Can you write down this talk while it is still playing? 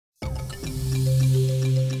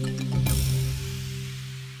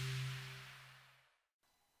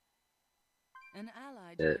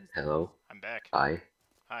Hello. I'm back. Hi.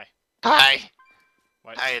 Hi. Hi!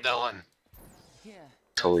 What? How you doing?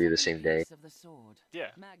 Totally the same day. Yeah.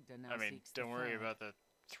 I mean, don't worry about the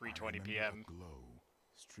 3:20 p.m.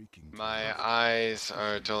 My eyes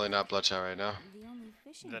are totally not bloodshot right now.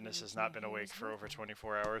 Dennis has not been awake for over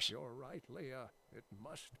 24 hours. You're right, Leah. It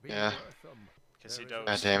must be Yeah. worth them. Because he God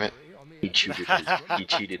dozed. damn it. He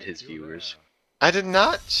cheated his viewers. I did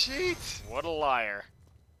not cheat! What a liar.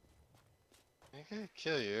 I'm gonna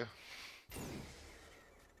kill you.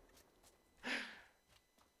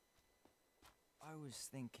 I was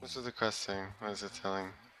thinking. What's with the quest thing? What is it telling?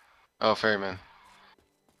 Oh, ferryman.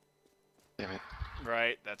 Damn it.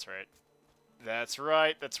 Right, that's right. That's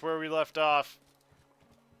right, that's where we left off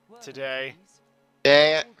today.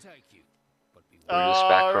 Dang it! We're just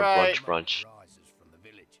back from Alright. brunch.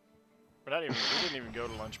 We didn't even go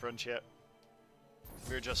to lunch brunch yet.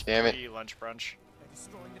 We were just Damn it. pre-lunch brunch.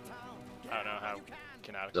 I don't know how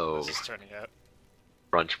canonical So- this is turning out.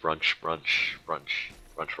 Brunch.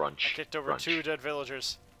 I kicked over 2 dead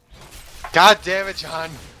villagers. God damn it,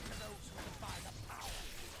 John!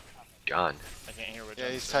 John. I can't hear what Yeah,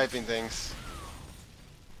 John's he's saying. typing things.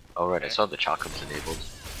 Alright, I Okay. saw the chocums enabled.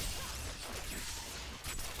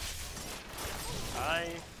 I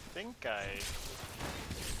think I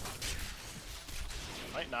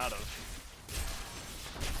might not have.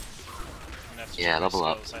 I'm gonna have to Yeah, check my level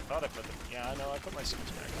up. skills. I thought I put them. Yeah, I know. I put my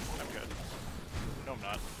skills back. I'm good. No, I'm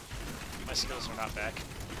not. My skills are not back.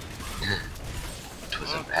 Which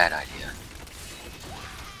was a bad idea.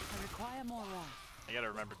 I gotta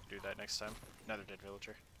remember to do that next time. Another dead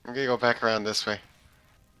villager. I'm gonna go back around this way.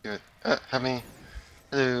 Do it. Help me.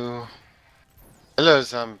 Hello. Hello,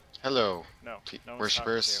 hello. No, no one's talking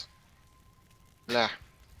Worshippers. Blah.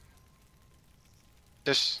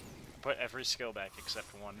 Just. to you. Put every skill back except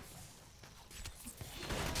one.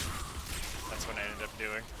 That's what I ended up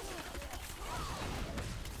doing.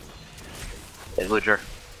 Villager.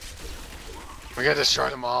 We're gonna destroy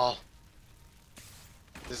them all.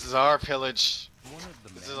 This is our pillage.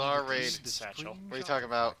 This is our raid. Satchel. What are you talking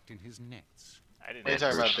about? In his nets. I didn't. What are you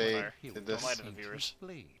talking about? They They did Don't this. lie to the viewers.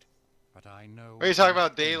 But I know What are you talking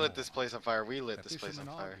about? They lit this place on fire. We lit The this place on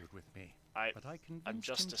fisherman fire. argued with me, I. but I convinced I'm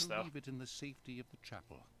justice, him to though. leave it in the safety of the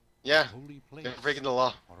chapel. Yeah. A holy place They're breaking the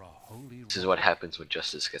law. or a holy This is what happens when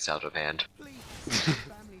justice gets out of hand.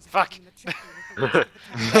 Fuck.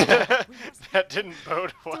 That didn't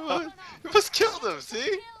bode well. You must kill them,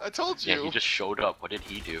 see? I told you. Yeah, he just showed up. What did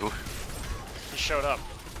he do? He showed up.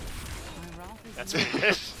 That's what he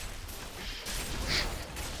did.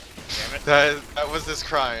 Damn it. That was his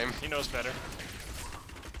crime. He knows better.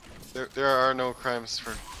 There are no crimes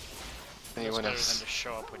for He knows anyone better else. than to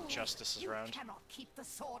show up when justice is around.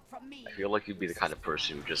 I feel like you'd be the kind of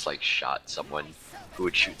person who just like shot someone, who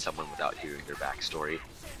would shoot someone without hearing their backstory.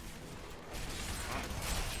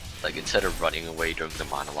 Like instead of running away during the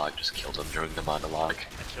monologue, just kill them during the monologue.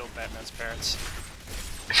 I killed Batman's parents.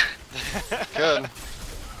 Good.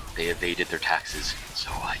 They evaded their taxes,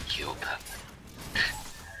 so I killed them.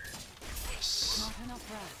 Yes.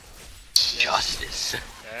 Justice.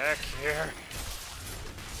 Back here.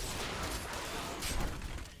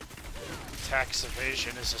 Tax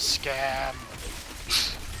evasion is a scam.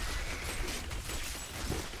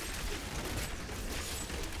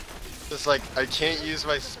 Just like, I can't use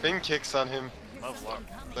my spin kicks on him. Love luck.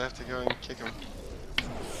 I have to go and kick him.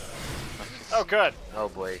 Oh, good. Oh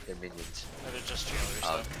boy, they're minions. No, they're just jailers,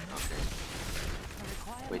 Oh, though.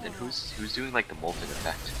 okay. Wait, then who's doing like the molten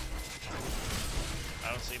effect?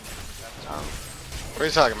 I don't see them. What are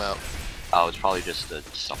you talking about? Oh, it's probably just the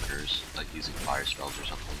summoners, like using fire spells or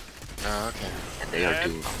something. Oh, okay. And they are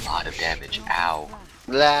doing a lot of damage. Ow.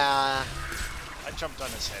 Blah. I jumped on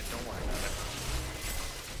his head. Don't worry about it.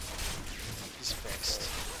 He's fixed.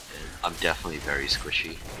 I'm definitely very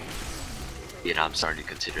squishy. You know, I'm starting to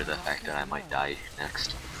consider the fact that I might die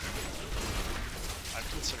next. I've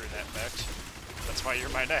considered that fact. That's why you're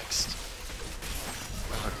my next.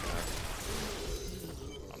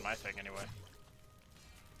 On my thing, anyway.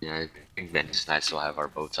 Yeah, I think Dennis and I still have our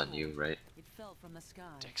boats on you, right?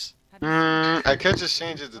 Dicks. I could just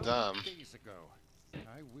change it to Dom. Days ago.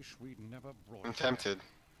 I wish we'd never brought I'm it. tempted.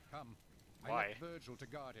 Come. I Why? left Virgil to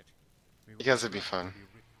guard it. We were Because it'd be both fun. to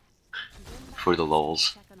written. For the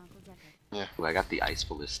lols. Yeah. Ooh, I got the ice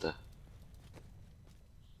ballista.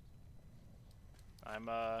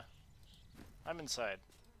 I'm inside.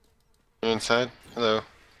 You're inside? Hello.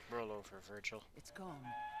 Roll over, Virgil. It's gone.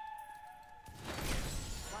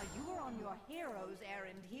 While you were on your hero's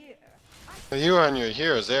errand here, Well, you were on your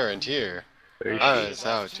hero's errand here. Where is I she? was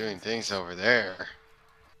out doing things over there.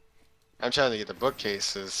 I'm trying to get the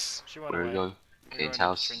bookcases. She went Where are you away. going? We're Kane's going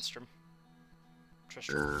house. to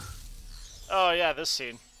Tristram. Oh yeah, this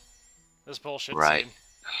scene. This bullshit Right. scene.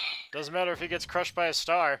 Doesn't matter if he gets crushed by a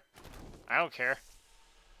star. I don't care.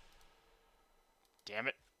 Damn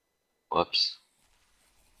it. Whoops.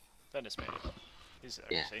 Venice made it. He's there.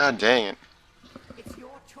 Yeah. See? God dang it. It's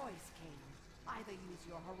your choice, King. Either use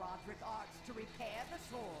your heraldric arts to repair the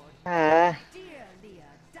sword. Aww. Dear Leah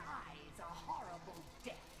dies a horrible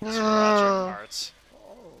death. It's Project Arts.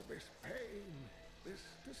 All this pain, this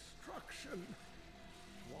destruction.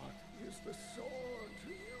 What is the sword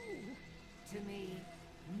to you? To me,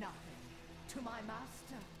 nothing. To my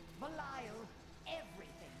master, Belial, everything.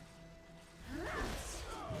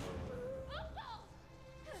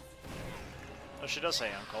 Oh, she does say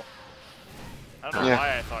uncle. I don't know Yeah.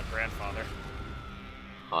 why I thought grandfather.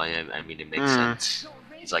 Oh yeah, I mean it makes sense.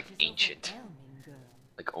 He's like Your rage is ancient, overwhelming, girl.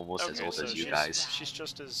 like almost as Okay, old so as you she's- guys. She's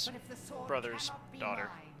just his But if the sword brother's cannot be daughter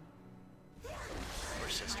mine, or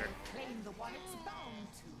sister. claim the one it's bound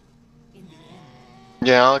to. In the end.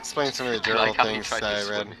 Yeah, I'll explain some of the I journal like how he things tried that to I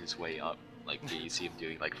swim read. his way up. Like, do you see him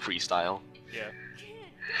doing like freestyle? Yeah.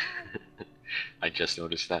 I just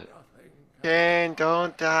noticed that. Nothing. Kane,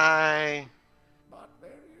 don't die. But there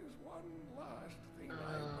is one last thing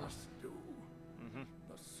I must do. Mm-hmm.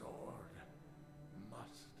 The sword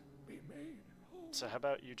must be made whole. So how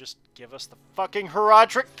about you just give us the fucking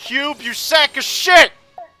heraldric cube, you sack of shit!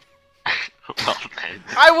 Well then.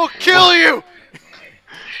 I will kill you!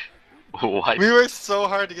 What? We worked so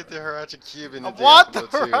hard to get the Hirachi Cube in the What the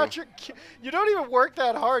Diablo 2. heraldric cube? You don't even work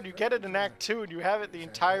that hard. You get it in Act 2 and you have it the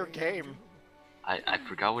entire game. I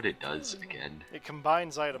forgot what it does again. It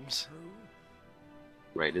combines items.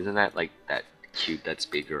 Right? Isn't that like that cube that's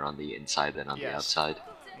bigger on the inside than on the Yes. outside?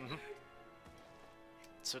 Mm-hmm.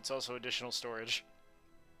 So it's also additional storage.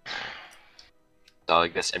 So I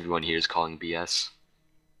guess everyone here is calling BS.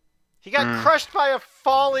 He got crushed by a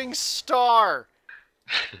falling star!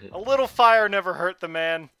 A little fire never hurt the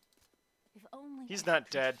man. If only He's I could not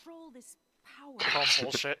dead. control this power, Call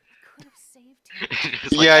bullshit. could have saved him.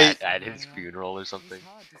 Just like Yeah, at his funeral or something.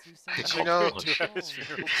 Did you know Do have his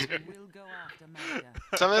funeral too.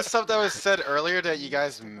 some of the stuff that was said earlier that you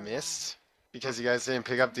guys missed because you guys didn't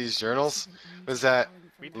pick up these journals was that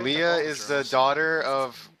We picked up Leah all the is the journals. daughter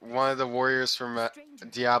of one of the warriors from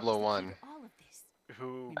Diablo 1.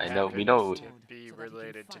 Who I know, we happens know- to be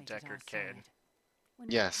related to Deckard Cain.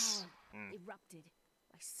 Yes. Erupted.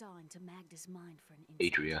 I saw into Magda's mind for an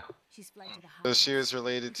instant. Adria. She's fled to the So she Highlands. was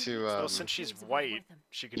related to Well, since she's white,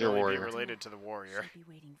 she can Your only warrior. be related to the warrior. She'll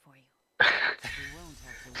be waiting for you.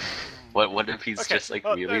 What if he's Okay, just like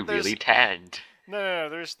well, really there's- really tanned? No.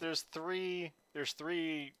 There's three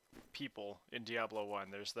people in Diablo 1.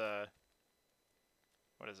 There's the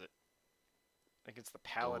what is it? I think it's the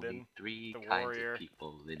paladin. Only three the kinds warrior, of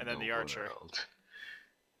people in and then the the archer. world.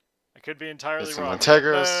 I could be entirely There's the wrong.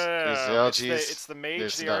 Montegros, No. there's the It's LGs, it's the mage,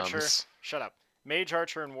 there's the the archer. Doms. Shut up. Mage,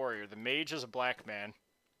 archer, and warrior. The mage is a black man.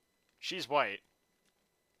 She's white.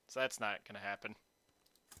 So that's not gonna happen.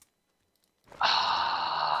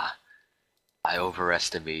 Ah, I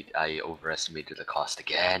overestimated the cost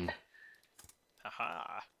again.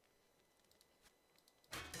 Haha.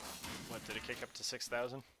 What, did it kick up to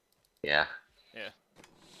 6,000? Yeah. Yeah.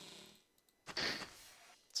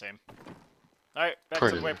 Same. Alright, back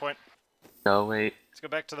Pretty. to the waypoint. No, wait, Let's go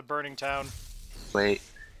back to the burning town. wait.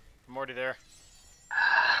 I'm already there.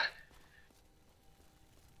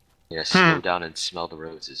 Yeah, slow down and smell the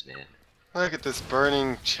roses, man. Look at this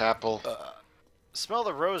burning chapel. Smell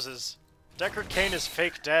the roses. Deckard Cain is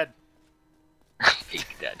fake dead.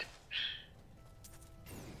 Fake dead.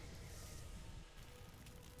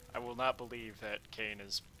 I will not believe that Cain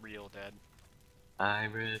is real dead. I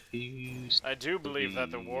refuse. I do believe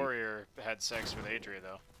that the believe. warrior had sex with Adria,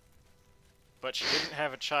 though. But she didn't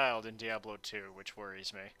have a child in Diablo 2, which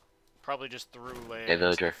worries me. Probably just threw Leia Hey, into the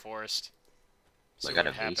villager. forest. See Look what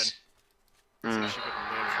at a happened. mace. So she could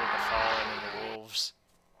live with the fallen and the wolves.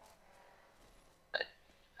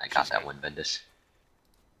 I got that one, Bendis.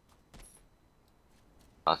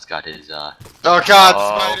 It's got his, Oh god,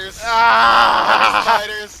 Oh. spiders! Ah! Not the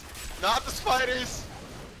spiders! Not the spiders!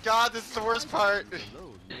 God, this is the worst part.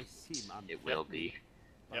 it will be.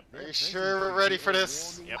 Yep. Are you sure we're ready for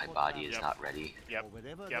this? Yep. My body is Yep. not ready. Yep.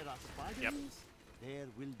 Yep. Yep.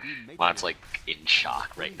 Mine's like in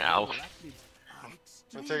shock right now.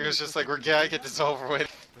 My figure's just like, we're gotta get this over with.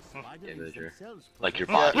 Yeah, villager. Like your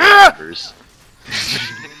body Yeah. remembers.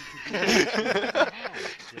 He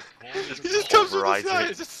just comes from the Overrides side it.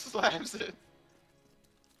 and just slams it.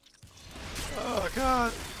 Oh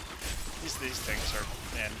god. These things are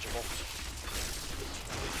manageable.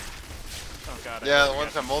 Oh god. I Yeah, forgot. the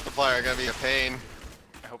ones that multiply are gonna be a pain.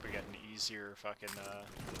 hope we get an easier fucking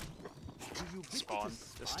spawn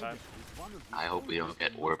this time. I hope we don't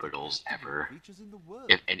get orbitals ever.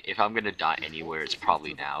 If I'm gonna die anywhere, it's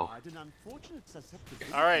probably now.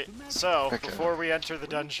 Alright, so, Okay. before we enter the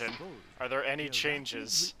dungeon, are there any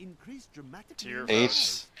changes to your H.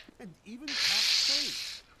 votes?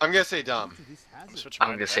 I'm gonna say Dom.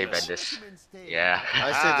 I'm gonna say Bendis. Yeah,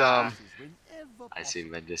 I say Dom. I say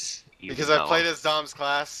Bendis. Because I played as Dom's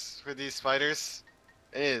class with these spiders.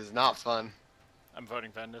 It is not fun. I'm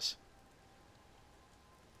voting Bendis.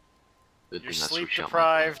 Good You're thing that's sleep what shot my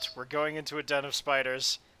deprived, guns. we're going into a den of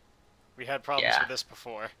spiders. We had problems Yeah. with this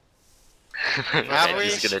before. Have we?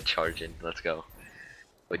 He's gonna charge in. Let's go.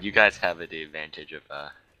 But you guys have the advantage of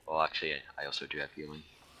well, actually, I also do have healing.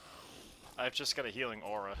 I've just got a healing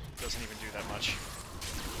aura. Doesn't even do that much.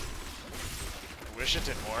 I wish it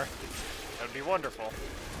did more. That would be wonderful.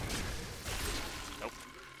 Nope.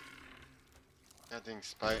 Nothing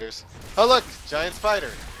spiders. Oh look, giant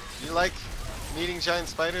spider. You like meeting giant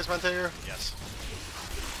spiders, Monteiro? Yes.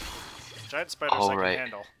 Giant spiders I Alright. can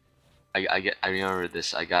handle. I remember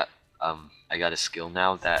this. I got a skill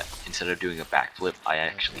now that instead of doing a backflip, I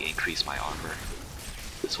actually increase my armor.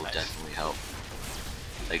 This will Nice. definitely help.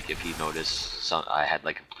 Like if you notice, I had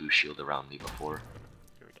like a blue shield around me before.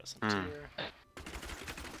 Iridescent tier.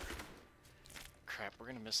 Crap, we're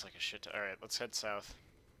gonna miss like a shit. Alright, let's head south.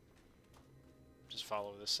 Just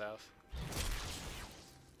follow this south.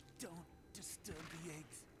 Don't disturb the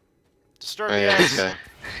eggs. Disturb Oh the yeah, eggs. okay.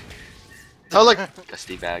 Oh look,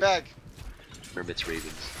 Dusty bag. bag. Hermit's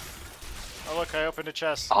ravens. Oh look, I opened a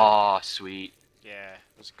chest. Oh, sweet. Yeah, it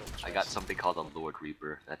was a gold chest. I got something called a Lord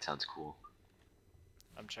Reaper. That sounds cool.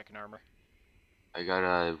 I'm checking armor. I got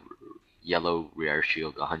a yellow rare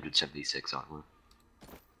shield, 176 armor.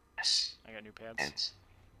 Yes. I got new pants. Pants.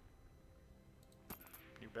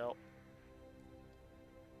 New belt.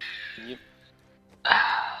 Yep.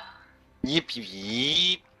 Yeep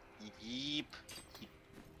yeep yeep.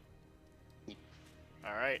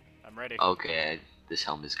 Alright, I'm ready. Okay, this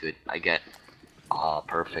helm is good. I get. Oh,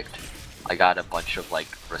 perfect. I got a bunch of like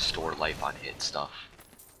restore life on hit stuff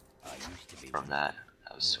from that.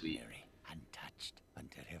 That was sweet.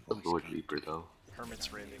 The Lord Reaper though.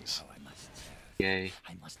 Hermit's ravings. Yay.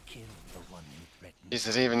 You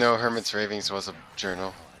didn't even know Hermit's Ravings was a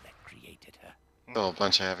journal. Oh, a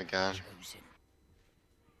bunch I haven't gotten.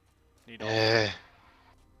 Need all. Yeah.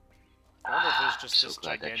 I wonder if there's just So this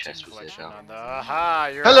glad that gigantic chest was there, collection though. on the.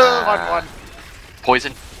 Aha! You're Hello! the fun one.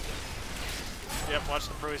 Poison. Yep, watch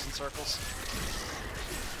the poison circles.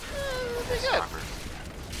 Armor.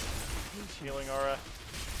 Healing aura.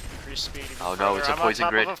 Increase speed. Even Oh no, further. it's a I'm poison on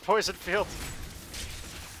top grid. of a poison field.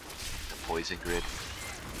 The poison grid.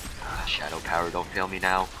 Shadow power, don't fail me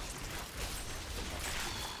now.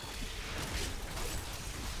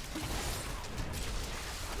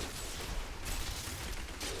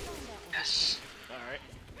 Yes. Alright.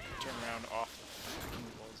 Turn around off the fucking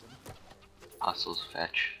poison. Hostels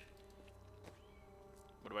fetch.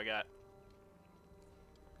 What do I got?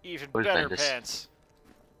 Even Where's better Bendis? pants.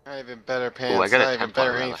 Not even better pants, Ooh, I got a not even Templar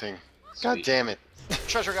better relic. anything. God Sweet. damn it.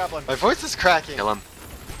 Treasure goblin. My voice is cracking. Kill him.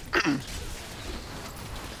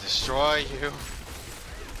 Destroy you.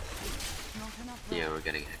 Yeah, we're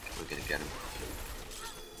gonna get him.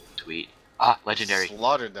 Sweet. Ah, legendary.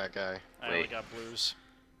 Slaughtered that guy. I only Wait. got blues.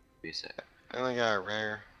 Reset. I only got a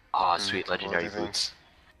rare. Ah, and a sweet couple legendary other boots.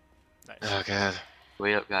 Nice. Oh god.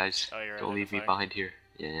 Wait up, guys. Oh, you're Don't leave me identifying. behind here.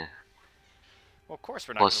 Yeah, Well, of course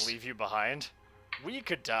we're not Plus- gonna leave you behind. We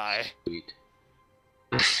could die. sweet.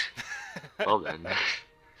 Well then.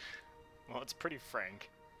 Well, it's pretty frank.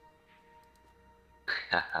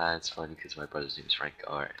 Haha, it's funny because my brother's name is Frank.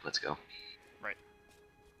 Alright, let's go.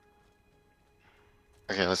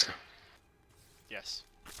 Okay, let's go. Yes.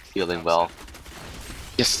 Healing well.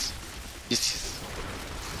 Yes. Yes, yes.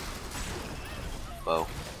 Whoa.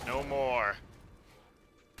 No more.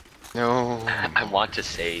 No. I want to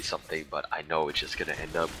say something, but I know it's just gonna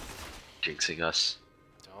end up jinxing us.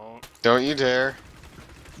 Don't you dare.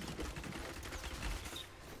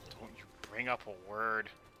 Don't you bring up a word.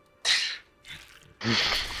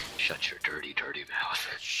 Shut your dirty, dirty mouth.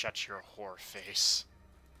 Shut your whore face.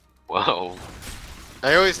 Whoa.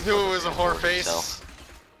 I always knew it was a whore Report face. yourself.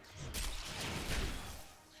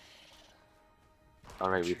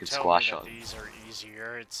 Alright, we You can tell me squash that on. These are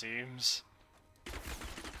easier, it seems.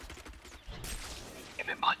 Damn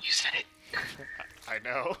it, Mon, you said it. I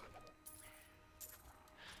know.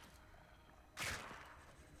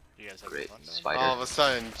 You guys have Great. fun down Spider. All of a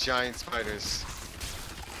sudden, giant spiders.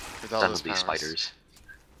 With all those Suddenly powers. spiders.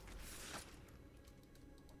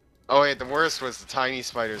 Oh wait, the worst was the tiny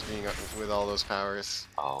spiders being up with all those powers.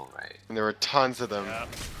 Oh, right. And there were tons of them. Yep.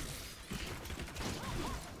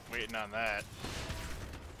 Waiting on that.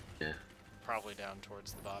 Yeah. Probably down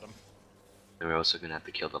towards the bottom. And we're also gonna have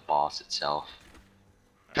to kill the boss itself.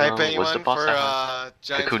 Type Was the anyone boss for that hard?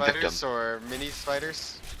 giant Cocoon spiders victim. or mini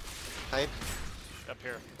spiders? Type. Up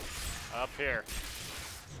here. Up here.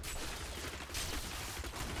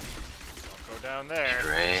 Don't go down there.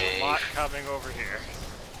 There's a lot coming over here.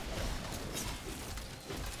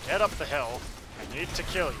 Get up the hill. I need to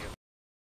kill you.